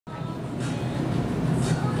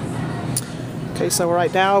Okay, so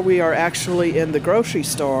right now we are actually in the grocery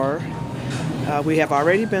store. We have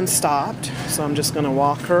already been stopped, so I'm just going to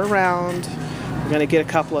walk her around. I'm going to get a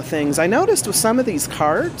couple of things. I noticed with some of these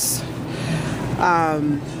carts,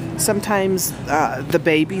 sometimes the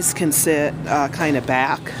babies can sit kind of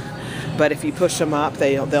back, but if you push them up,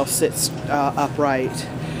 they'll sit upright.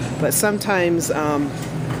 But sometimes,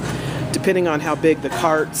 depending on how big the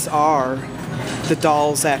carts are, the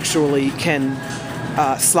dolls actually can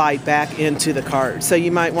slide back into the cart. So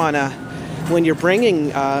you might want to, when you're bringing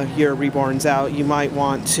your reborns out, you might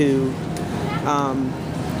want to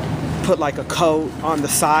put like a coat on the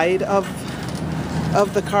side of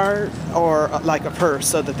the cart, or like a purse,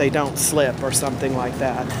 so that they don't slip or something like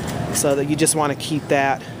that. So that you just want to keep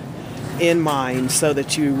that in mind, so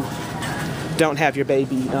that you don't have your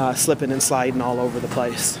baby slipping and sliding all over the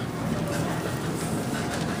place.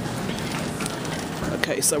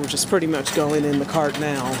 Okay, so we're just pretty much going in the cart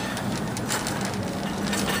now.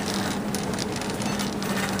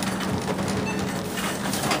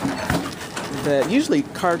 But usually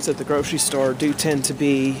carts at the grocery store do tend to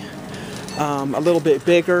be a little bit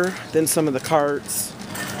bigger than some of the carts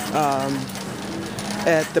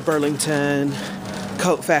at the Burlington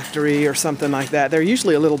Coat Factory or something like that. They're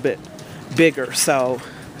usually a little bit bigger, so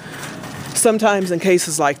sometimes in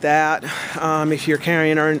cases like that, if you're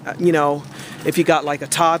carrying her, you know, if you got like a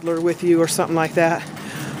toddler with you or something like that,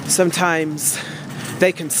 sometimes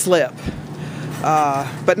they can slip,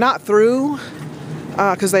 but not through,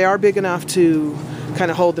 because they are big enough to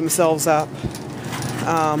kind of hold themselves up,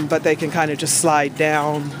 but they can kind of just slide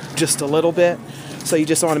down just a little bit. So you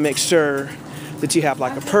just want to make sure that you have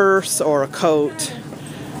like a purse or a coat,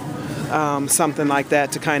 something like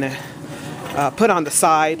that, to kind of put on the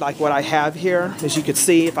side, like what I have here. As you can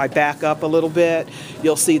see, if I back up a little bit,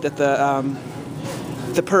 you'll see that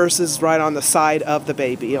the purse is right on the side of the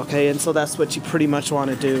baby, okay? And so that's what you pretty much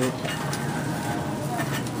want to do.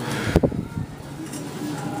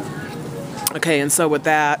 Okay, and so with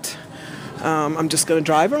that, I'm just going to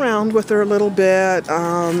drive around with her a little bit.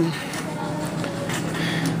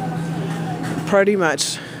 Pretty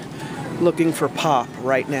much looking for pop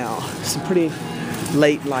right now. Some pretty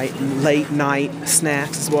late night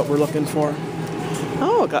snacks is what we're looking for.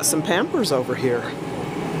 Oh, got some Pampers over here.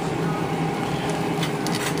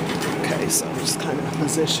 Okay, so I'm just kind of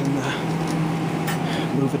position,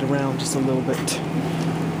 move it around just a little bit.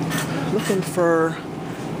 Looking for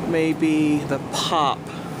maybe the pop.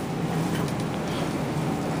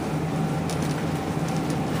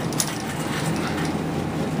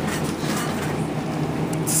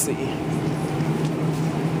 Let's see.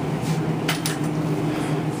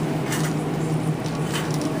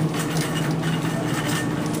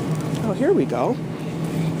 Oh, here we go.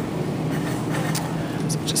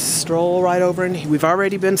 So just stroll right over in. We've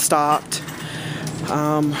already been stopped.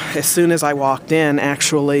 As soon as I walked in,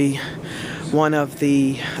 actually, one of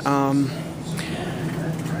the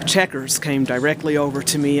checkers came directly over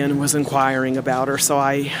to me and was inquiring about her. So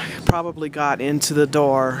I probably got into the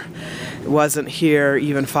door. It wasn't here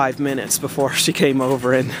even 5 minutes before she came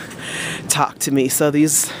over and talked to me. So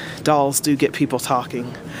these dolls do get people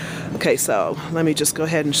talking. Okay, so let me just go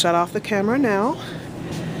ahead and shut off the camera now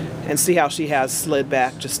and see how she has slid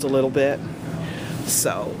back just a little bit.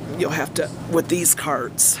 So you'll have to, with these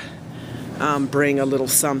carts, bring a little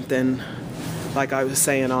something, like I was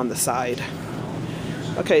saying, on the side.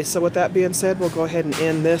 Okay, so with that being said, we'll go ahead and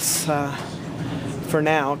end this for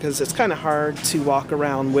now, because it's kind of hard to walk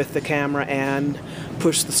around with the camera and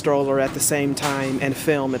push the stroller at the same time and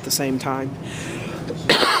film at the same time.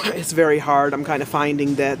 It's very hard. I'm kind of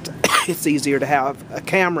finding that it's easier to have a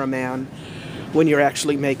cameraman when you're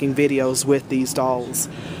actually making videos with these dolls.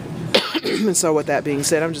 And so with that being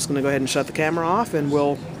said, I'm just going to go ahead and shut the camera off, and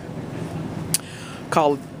we'll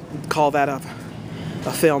call that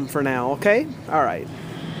a film for now, okay? All right.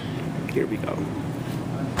 Here we go.